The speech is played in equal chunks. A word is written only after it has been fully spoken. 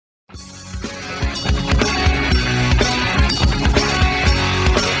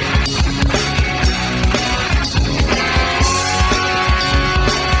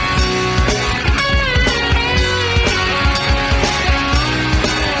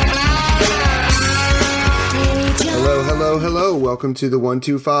Hello, welcome to the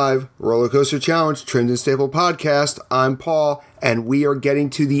 125 Roller Coaster Challenge Trends and Staple Podcast. I'm Paul, and we are getting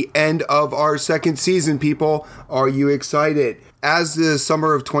to the end of our second season, people. Are you excited? As the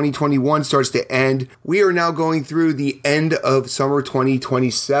summer of 2021 starts to end, we are now going through the end of summer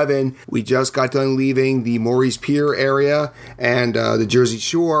 2027. We just got done leaving the Maurice Pier area and the Jersey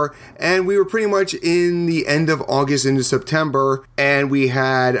Shore, and we were pretty much in the end of August into September, and we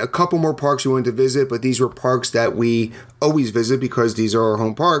had a couple more parks we wanted to visit, but these were parks that we always visit because these are our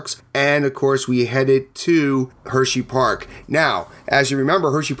home parks. And of course, we headed to Hershey Park. Now, as you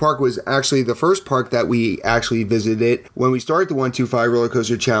remember, Hershey Park was actually the first park that we actually visited when we started the 125 Roller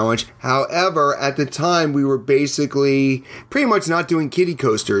Coaster Challenge. However, at the time, we were basically pretty much not doing kiddie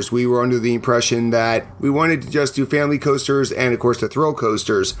coasters. We were under the impression that we wanted to just do family coasters and, of course, the thrill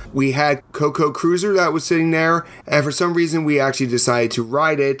coasters. We had Coco Cruiser that was sitting there, and for some reason, we actually decided to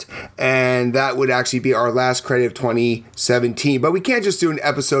ride it, and that would actually be our last credit of 2017. But we can't just do an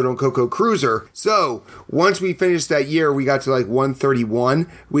episode on Coco Cruiser. So once we finished that year, we got to like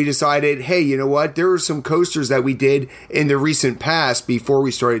 131. We decided, hey, you know what? There were some coasters that we did in the recent past before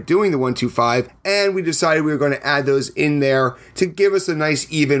we started doing the 125, and we decided we were going to add those in there to give us a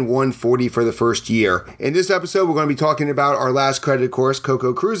nice even 140 for the first year. In this episode, we're going to be talking about our last credit course,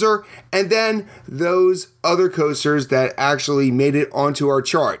 Coco Cruiser, and then those other coasters that actually made it onto our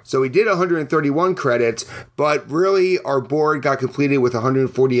chart. So we did 131 credits, but really our board got completed with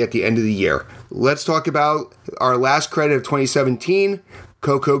 140 at the end of the year. Let's talk about our last credit of 2017,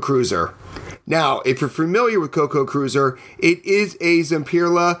 Coco Cruiser. Now, if you're familiar with Coco Cruiser, it is a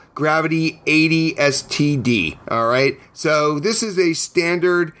Zamperla Gravity 80 STD, all right? So this is a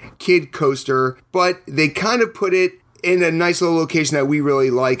standard kid coaster, but they kind of put it in a nice little location that we really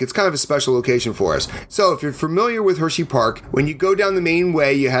like. It's kind of a special location for us. So if you're familiar with Hershey Park, when you go down the main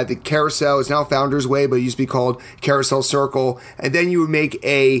way, you had the carousel. It's now Founder's Way, but it used to be called Carousel Circle. And then you would make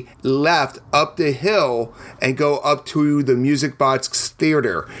a left up the hill and go up to the Music Box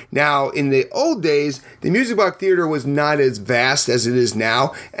Theater. Now, in the old days, the Music Box Theater was not as vast as it is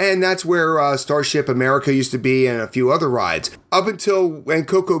now. And that's where Starship America used to be and a few other rides. Up until when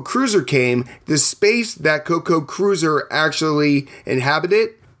Coco Cruiser came, the space that Coco Cruiser actually inhabited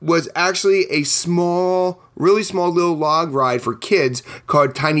was actually a really small little log ride for kids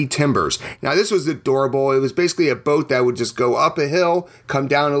called Tiny Timbers. Now, this was adorable. It was basically a boat that would just go up a hill, come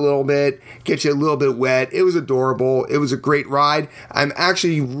down a little bit, get you a little bit wet. It was adorable. It was a great ride. I'm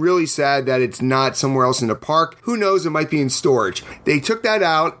actually really sad that it's not somewhere else in the park. Who knows? It might be in storage. They took that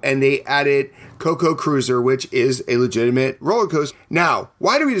out and they added Coco Cruiser, which is a legitimate roller coaster. Now,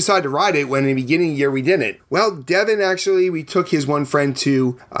 why did we decide to ride it when in the beginning of the year we didn't? Well, Devin we took his one friend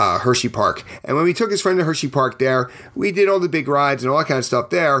to Hershey Park. And when we took his friend to Hershey Park there, we did all the big rides and all that kind of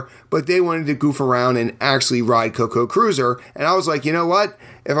stuff there, but they wanted to goof around and actually ride Coco Cruiser. And I was like, you know what?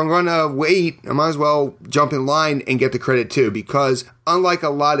 If I'm going to wait, I might as well jump in line and get the credit too, because unlike a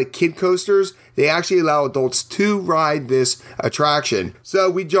lot of kid coasters, they actually allow adults to ride this attraction.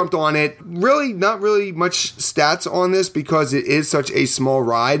 So we jumped on it. Really, not really much stats on this because it is such a small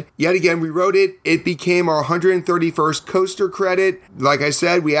ride. Yet again, we rode it. It became our 131st coaster credit. Like I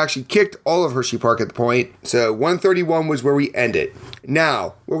said, we actually kicked all of Hershey Park at the point. So 131 was where we ended.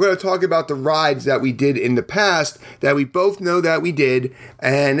 Now, we're going to talk about the rides that we did in the past that we both know that we did.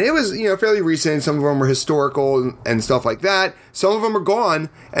 And it was, fairly recent. Some of them were historical and stuff like that. Some of them are gone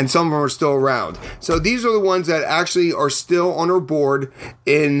and some of them are still around. So these are the ones that actually are still on our board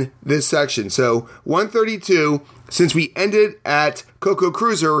in this section. So 132, since we ended at Coco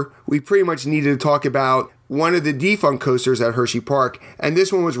Cruiser, we pretty much needed to talk about one of the defunct coasters at Hershey Park, and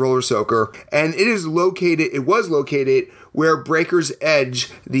this one was Roller Soaker, and it was located where Breaker's Edge,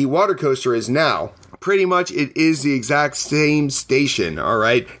 the water coaster, is now. Pretty much it is the exact same station, all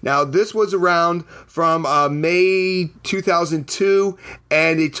right? Now, this was around from May 2002,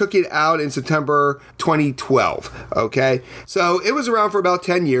 and they took it out in September 2012, okay? So it was around for about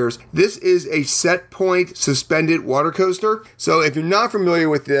 10 years. This is a set point suspended water coaster. So if you're not familiar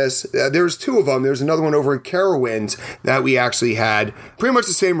with this, there's two of them. There's another one over in Carowinds that we actually had. Pretty much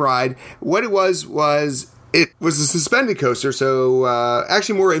the same ride. What it was it was a suspended coaster, so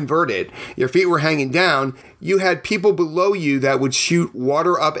actually more inverted. Your feet were hanging down. You had people below you that would shoot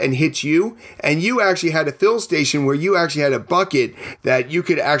water up and hit you, and you actually had a fill station where you actually had a bucket that you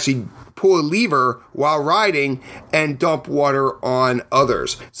could actually pull a lever while riding and dump water on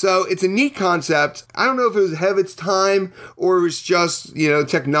others. So it's a neat concept. I don't know if it was ahead of its time or it was just,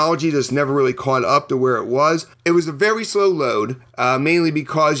 technology just never really caught up to where it was. It was a very slow load, mainly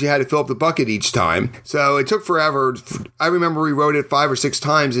because you had to fill up the bucket each time. So it took forever. I remember we rode it 5 or 6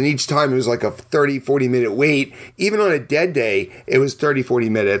 times, and each time it was like a 30, 40-minute wait. Even on a dead day, it was 30, 40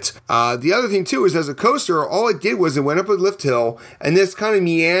 minutes. The other thing, too, is as a coaster, all it did was it went up a lift hill, and this kind of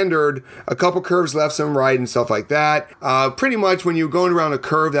meandered a couple curves left, some right, and stuff like that. Pretty much when you were going around a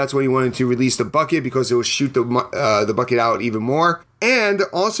curve, that's when you wanted to release the bucket because it would shoot the bucket out even more. And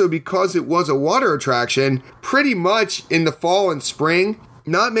also because it was a water attraction, pretty much in the fall and spring,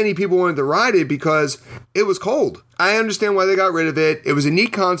 not many people wanted to ride it because it was cold. I understand why they got rid of it. It was a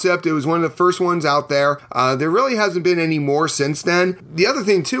neat concept. It was one of the first ones out there. There really hasn't been any more since then. The other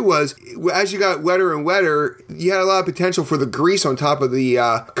thing, too, was as you got wetter and wetter, you had a lot of potential for the grease on top of the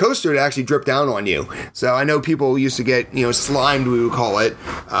coaster to actually drip down on you. So I know people used to get, slimed, we would call it,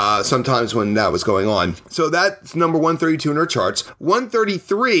 sometimes when that was going on. So that's number 132 in our charts.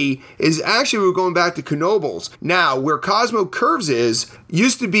 133 is actually, we're going back to Knoebels. Now, where Cosmo Curves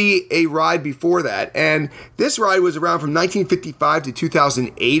used to be a ride before that. And this ride was around from 1955 to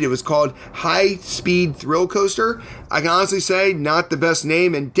 2008. It was called High Speed Thrill Coaster. I can honestly say not the best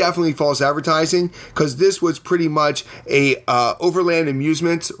name and definitely false advertising because this was pretty much a overland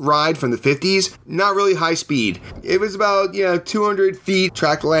amusement ride from the 50s. Not really high speed. It was about 200 feet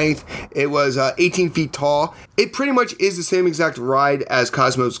track length. It was 18 feet tall. It pretty much is the same exact ride as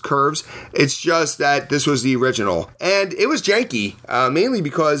Cosmo's Curves. It's just that this was the original. And it was janky, mainly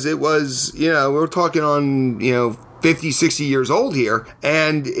because it was, we're talking on, 50, 60 years old here.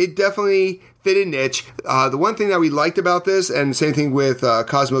 And it definitely fit a niche. The one thing that we liked about this, and same thing with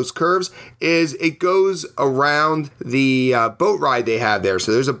Cosmos Curves, is it goes around the boat ride they have there.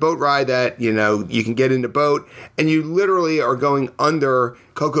 So there's a boat ride that, you can get in the boat, and you literally are going under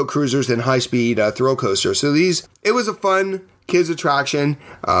Coco Cruisers and high-speed thrill coasters. So it was a fun kids attraction.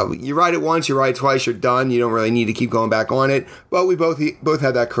 You ride it once, you ride it twice, you're done. You don't really need to keep going back on it. But we both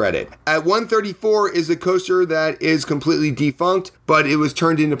had that credit. At 134 is a coaster that is completely defunct, but it was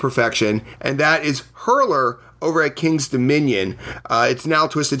turned into perfection, and that is Hurler over at King's Dominion. It's now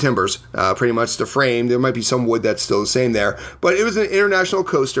Twisted Timbers, pretty much the frame. There might be some wood that's still the same there. But it was an International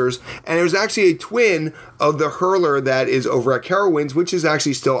Coasters, and it was actually a twin of the Hurler that is over at Carowinds, which is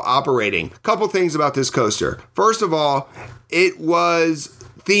actually still operating. Couple things about this coaster. First of all, it was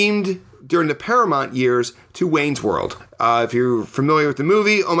themed during the Paramount years to Wayne's World. If you're familiar with the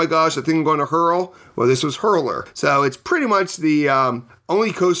movie, oh my gosh, the thing I'm going to hurl, well, this was Hurler. So it's pretty much the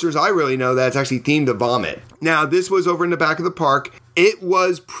only coasters I really know that's actually themed to vomit. Now, this was over in the back of the park. It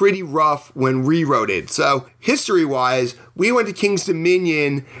was pretty rough when re-rode it. So, history-wise, we went to King's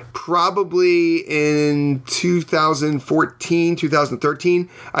Dominion probably in 2014, 2013.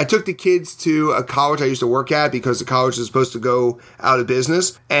 I took the kids to a college I used to work at because the college was supposed to go out of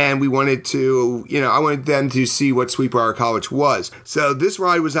business. And we wanted to, I wanted them to see what Sweetbriar College was. So, this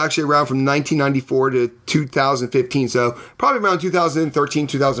ride was actually around from 1994 to 2015. So, probably around 2013,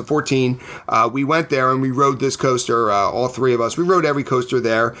 2014, we went there and we rode this coaster, all three of us. We rode every coaster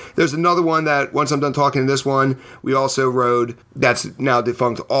there. There's another one that, once I'm done talking to this one, we also rode that's now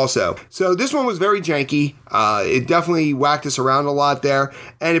defunct also. So this one was very janky. It definitely whacked us around a lot there.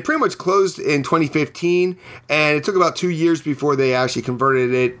 And it pretty much closed in 2015. And it took about 2 years before they actually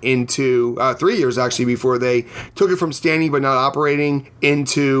converted it into, 3 years actually, before they took it from standing but not operating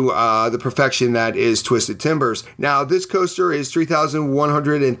into the perfection that is Twisted Timbers. Now, this coaster is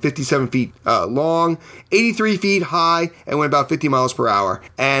 3,157 feet long, 83 feet high, and went about 50 miles per hour.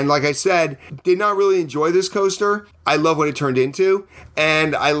 And like I said, did not really enjoy this coaster. I love what it turned into,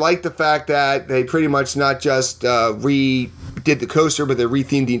 and I like the fact that they pretty much not just redid the coaster, but they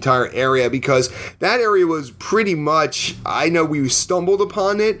rethemed the entire area, because that area was pretty much, I know we stumbled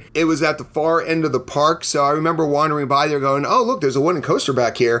upon it. It was at the far end of the park, so I remember wandering by there going, oh, look, there's a wooden coaster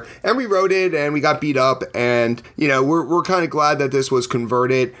back here, and we rode it, and we got beat up, and, we're kind of glad that this was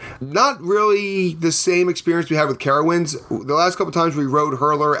converted. Not really the same experience we had with Carowinds. The last couple times we rode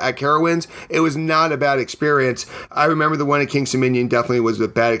Hurler at Carowinds, it was not a bad experience. I remember the one at King's Dominion definitely was a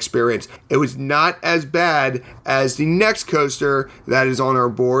bad experience. It was not as bad as the next coaster that is on our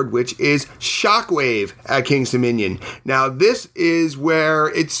board, which is Shockwave at King's Dominion. Now, this is where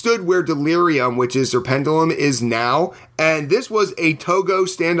it stood where Delirium, which is their pendulum, is now. And this was a Togo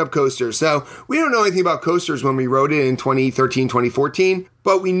stand-up coaster. So we don't know anything about coasters when we rode it in 2013, 2014,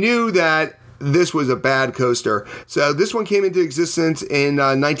 but we knew that this was a bad coaster. So this one came into existence in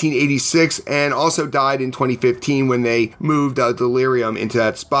 1986 and also died in 2015 when they moved Delirium into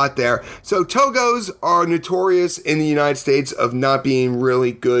that spot there. So Togos are notorious in the United States of not being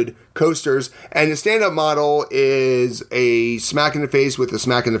really good coasters, and the stand-up model is a smack in the face with a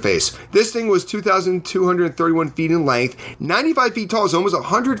smack in the face. This thing was 2,231 feet in length, 95 feet tall, so almost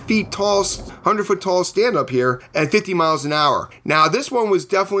 100 feet tall, 100-foot tall stand-up here, and 50 miles an hour. Now, this one was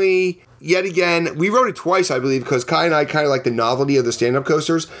definitely... Yet again, we rode it twice, I believe, because Kai and I kind of like the novelty of the stand-up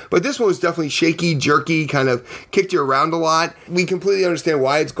coasters, but this one was definitely shaky, jerky, kind of kicked you around a lot. We completely understand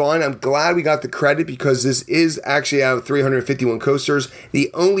why it's gone. I'm glad we got the credit because this is actually out of 351 coasters, the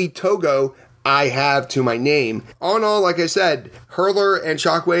only Togo I have to my name. All in all, like I said, Hurler and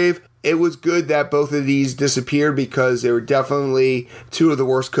Shockwave, it was good that both of these disappeared because they were definitely two of the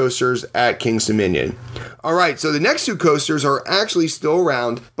worst coasters at King's Dominion. All right, so the next two coasters are actually still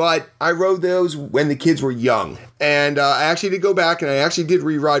around, but I rode those when the kids were young. And I actually did go back and I actually did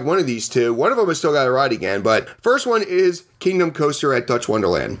re-ride one of these two. One of them I still got to ride again, but first one is Kingdom Coaster at Dutch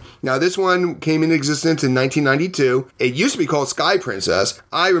Wonderland. Now, this one came into existence in 1992. It used to be called Sky Princess.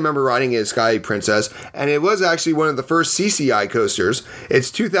 I remember riding it as Sky Princess, and it was actually one of the first CCI coasters.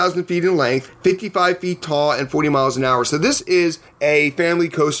 It's 2,000 feet in length, 55 feet tall, and 40 miles an hour. So this is a family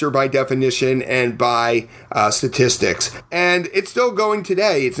coaster by definition and by statistics. And it's still going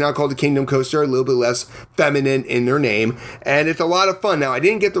today. It's now called the Kingdom Coaster, a little bit less feminine in their name, and it's a lot of fun. Now, I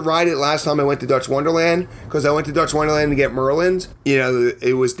didn't get to ride it last time I went to Dutch Wonderland because I went to Dutch Wonderland to get Merlin's. You know,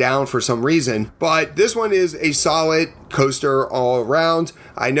 it was down for some reason, but this one is a solid coaster all around.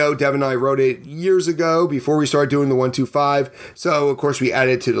 I know Devin and I rode it years ago before we started doing the 125, so of course we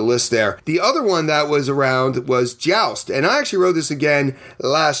added it to the list there. The other one that was around was Joust, and I actually rode this again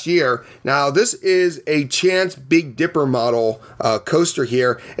last year. Now, this is a Chance Big Dipper model coaster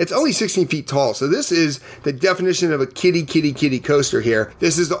here. It's only 16 feet tall, so this is the definition of a kitty coaster here.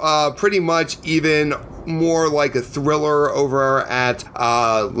 This is pretty much even more like a thriller over at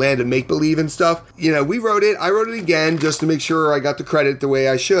Land of Make Believe and stuff. You know, we rode it. I rode it again just to make sure I got the credit the way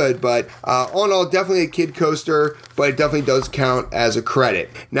I should, but all in all, definitely a kid coaster, but it definitely does count as a credit.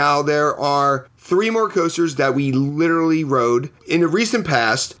 Now, there are 3 more coasters that we literally rode in the recent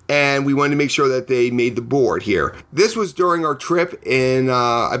past, and we wanted to make sure that they made the board here. This was during our trip in,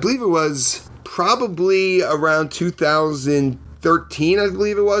 I believe it was probably around 2013, I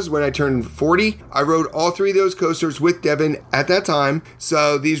believe it was, when I turned 40. I rode all 3 of those coasters with Devin at that time.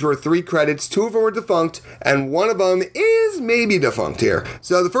 So these were 3 credits. 2 of them were defunct, and one of them is maybe defunct here.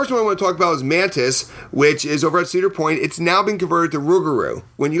 So the first one I want to talk about is Mantis, which is over at Cedar Point. It's now been converted to Rougarou.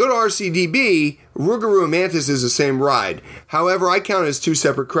 When you go to RCDB, Rougarou and Mantis is the same ride. However, I count it as 2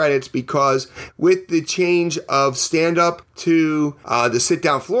 separate credits because with the change of stand-up to the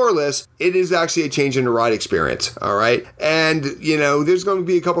sit-down floorless, it is actually a change in the ride experience, all right? And, you know, there's going to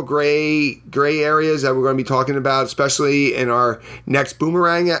be a couple gray areas that we're going to be talking about, especially in our next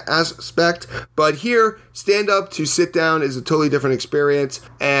boomerang aspect. But here, stand-up to sit-down is a totally different experience,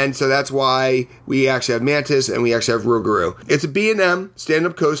 and so that's why we actually have Mantis and we actually have Rougarou. It's a B&M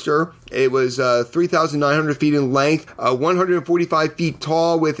stand-up coaster. It was 3,900 feet in length, 145 feet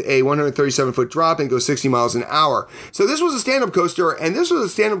tall with a 137-foot drop, and goes 60 miles an hour. So this was a stand-up coaster, and this was a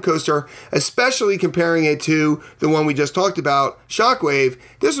stand-up coaster, especially comparing it to the one we just talked about, Shockwave.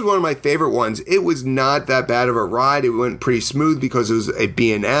 This was one of my favorite ones. It was not that bad of a ride. It went pretty smooth because it was a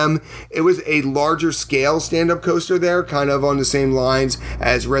B&M. It was a larger scale stand-up coaster there, kind of on the same lines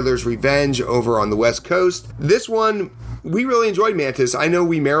as Riddler's Revenge over on the West Coast. This one, we really enjoyed Mantis. I know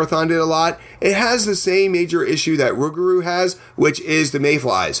we marathoned it a lot. It has the same major issue that Rougarou has, which is the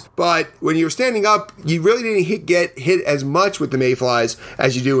mayflies. But when you're standing up, you really didn't get hit as much with the mayflies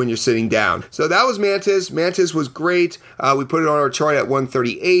as you do when you're sitting down. So that was Mantis. Mantis was great. We put it on our chart at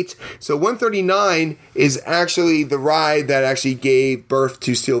 138. So 139 is actually the ride that actually gave birth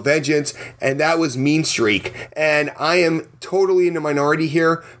to Steel Vengeance, and that was Mean Streak. And I am totally in the minority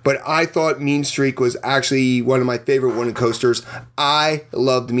here, but I thought Mean Streak was actually one of my favorite one coasters. I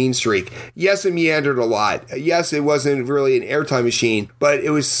loved Mean Streak. Yes, it meandered a lot. Yes, it wasn't really an airtime machine, but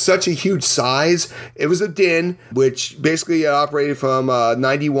it was such a huge size. It was a DIN, which basically operated from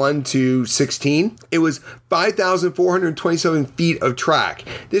 91 to 16. It was 5,427 feet of track.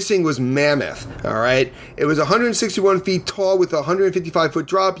 This thing was mammoth, all right? It was 161 feet tall with a 155-foot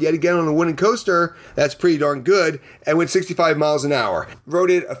drop, yet again on a wooden coaster. That's pretty darn good, and went 65 miles an hour. Rode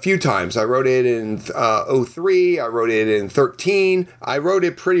it a few times. I rode it in 03. I rode it in 13. I rode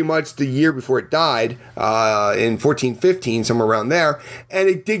it pretty much the year before it died, in 14, 15, somewhere around there, and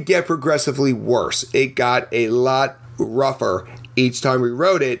it did get progressively worse. It got a lot rougher each time we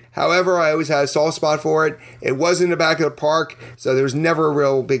rode it. However, I always had a soft spot for it. It was in the back of the park, so there was never a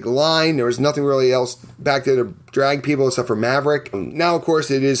real big line. There was nothing really else back there to drag people except for Maverick. Now, of course,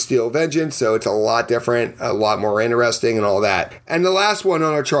 it is Steel Vengeance, so it's a lot different, a lot more interesting and all that. And the last one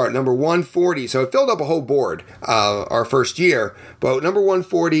on our chart, number 140. So it filled up a whole board our first year, but number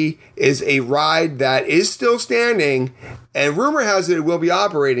 140 is a ride that is still standing, and rumor has it will be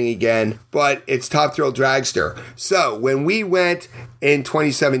operating again, but it's Top Thrill Dragster. So when we went in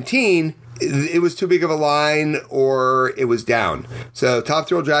 2017, it was too big of a line or it was down. So Top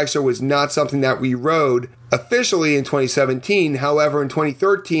Thrill Dragster was not something that we rode officially in 2017. However, in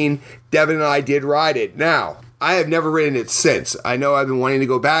 2013, Devin and I did ride it. Now, I have never ridden it since. I know I've been wanting to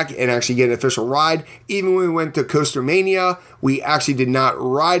go back and actually get an official ride. Even when we went to Coaster Mania, we actually did not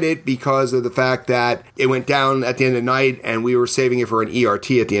ride it because of the fact that it went down at the end of the night and we were saving it for an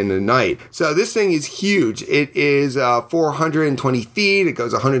ERT at the end of the night. So this thing is huge. It is 420 feet. It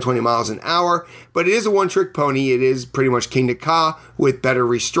goes 120 miles an hour, but it is a one-trick pony. It is pretty much King to Ka with better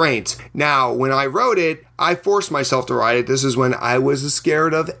restraints. Now, when I rode it, I forced myself to ride it. This is when I was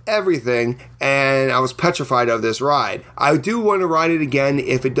scared of everything and I was petrified of this ride. I do want to ride it again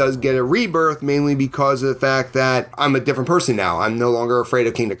if it does get a rebirth, mainly because of the fact that I'm a different person now. I'm no longer afraid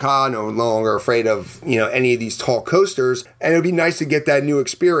of King to Ka, no longer afraid of, any of these tall coasters, and it would be nice to get that new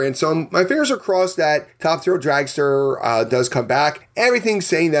experience. So my fingers are crossed that Top Thrill Dragster does come back. Everything's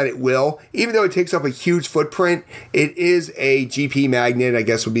saying that it will, even though it takes up a huge footprint. It is a GP magnet, I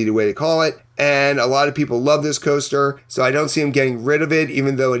guess would be the way to call it. And a lot of people love this coaster, so I don't see them getting rid of it,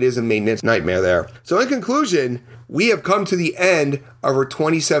 even though it is a maintenance nightmare there. So in conclusion, we have come to the end of our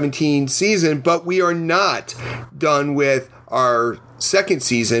 2017 season, but we are not done with our second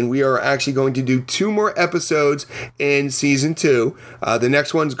season. We are actually going to do 2 more episodes in season 2. The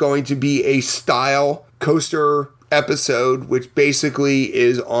next one's going to be a style coaster episode, which basically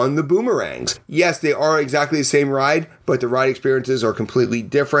is on the boomerangs. Yes, they are exactly the same ride, but the ride experiences are completely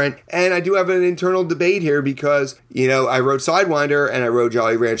different. And I do have an internal debate here because, I rode Sidewinder and I rode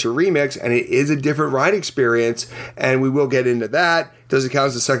Jolly Rancher Remix, and it is a different ride experience, and we will get into that. Does it count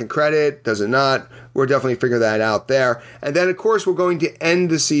as a second credit? Does it not? We'll definitely figure that out there. And then, of course, we're going to end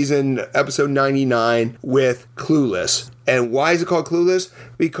the season, episode 99, with Clueless. And why is it called Clueless?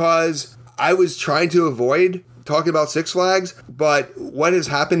 Because I was trying to avoid talking about Six Flags, but what has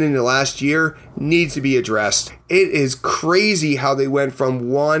happened in the last year needs to be addressed. It is crazy how they went from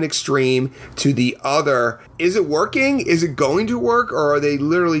one extreme to the other. Is it working? Is it going to work? Or are they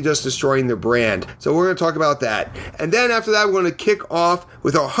literally just destroying their brand? So we're going to talk about that. And then after that, we're going to kick off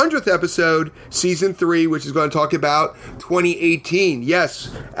with our 100th episode, season 3, which is going to talk about 2018.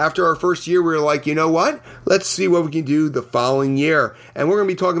 Yes, after our first year, we were like, you know what? Let's see what we can do the following year. And we're going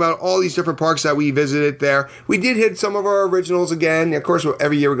to be talking about all these different parks that we visited there. We did hit some of our originals again. Of course,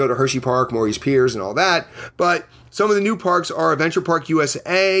 every year we go to Hershey Park, Maurice Piers, and all that. But some of the new parks are Adventure Park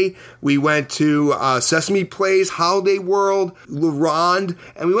USA. We went to Sesame Place, Holiday World, La Ronde,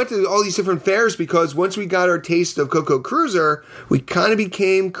 and we went to all these different fairs because once we got our taste of Coco Cruiser, we kind of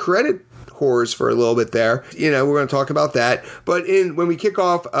became credit whores for a little bit there. We're going to talk about that. But when we kick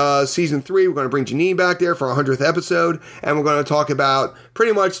off season 3, we're going to bring Janine back there for our 100th episode, and we're going to talk about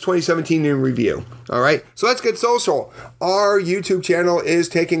pretty much 2017 in review. All right, so let's get social. Our YouTube channel is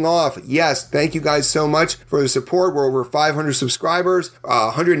taking off. Yes, thank you guys so much for the support. We're over 500 subscribers,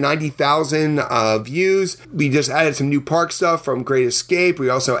 190,000 views. We just added some new park stuff from Great Escape. We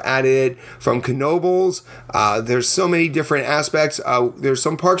also added it from Knoebels. There's so many different aspects. There's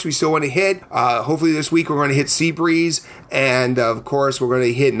some parks we still want to hit. Hopefully this week we're going to hit Seabreeze, and of course we're going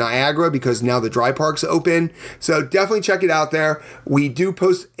to hit Niagara because now the dry park's open. So definitely check it out there. We do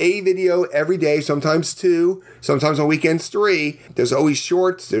post a video every day, sometimes 2, sometimes on weekends 3. There's always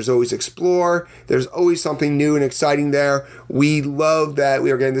shorts, there's always explore, there's always something new and exciting there. We love that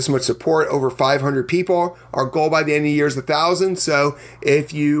we are getting this much support, over 500 people. Our goal by the end of the year is 1,000. So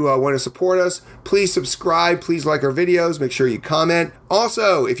if you want to support us, please subscribe, please like our videos, make sure you comment.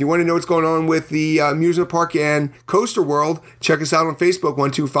 Also, if you want to know what's going on with the amusement park and coaster world, check us out on Facebook,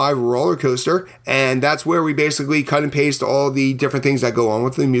 125 Roller Coaster, and that's where we basically cut and paste all the different things that go on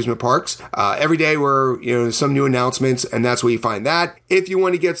with the amusement parks. Every day we're, some new announcements, and that's where you find that. If you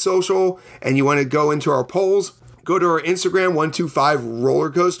want to get social and you want to go into our polls, Go to our Instagram, 125 Roller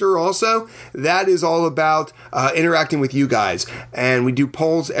Coaster also. That is all about interacting with you guys. And we do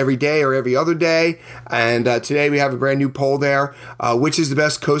polls every day or every other day. And today we have a brand new poll there. Which is the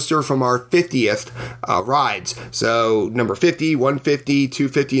best coaster from our 50th rides? So number 50, 150,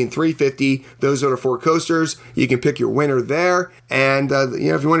 250, and 350. Those are the 4 coasters. You can pick your winner there. And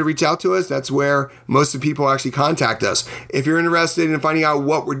if you want to reach out to us, that's where most of the people actually contact us. If you're interested in finding out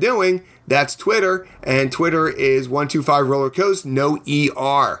what we're doing, that's Twitter, and Twitter is 125 Roller Coast, no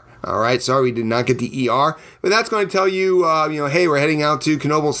ER. All right, sorry we did not get the ER, but that's going to tell you, hey, we're heading out to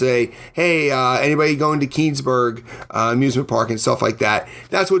Knoebel, say, hey, anybody going to Keensburg amusement park and stuff like that.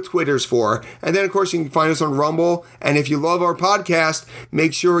 That's what Twitter's for. And then, of course, you can find us on Rumble. And if you love our podcast,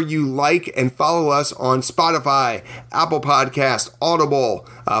 make sure you like and follow us on Spotify, Apple Podcast, Audible,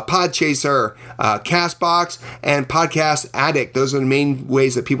 Podchaser, Castbox, and Podcast Addict. Those are the main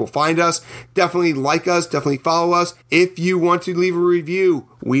ways that people find us. Definitely like us, definitely follow us. If you want to leave a review,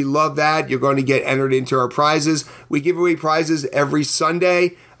 we love that. You're going to get entered into our prizes. We give away prizes every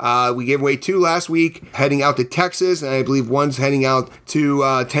Sunday. We gave away 2 last week, heading out to Texas, and I believe one's heading out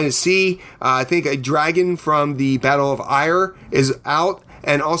to Tennessee. I think a dragon from the Battle of Ire is out,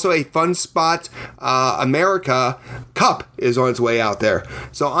 and also a Fun Spot America Cup is on its way out there.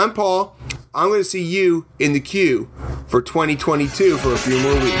 So I'm Paul. I'm going to see you in the queue for 2022 for a few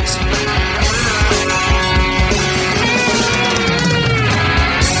more weeks.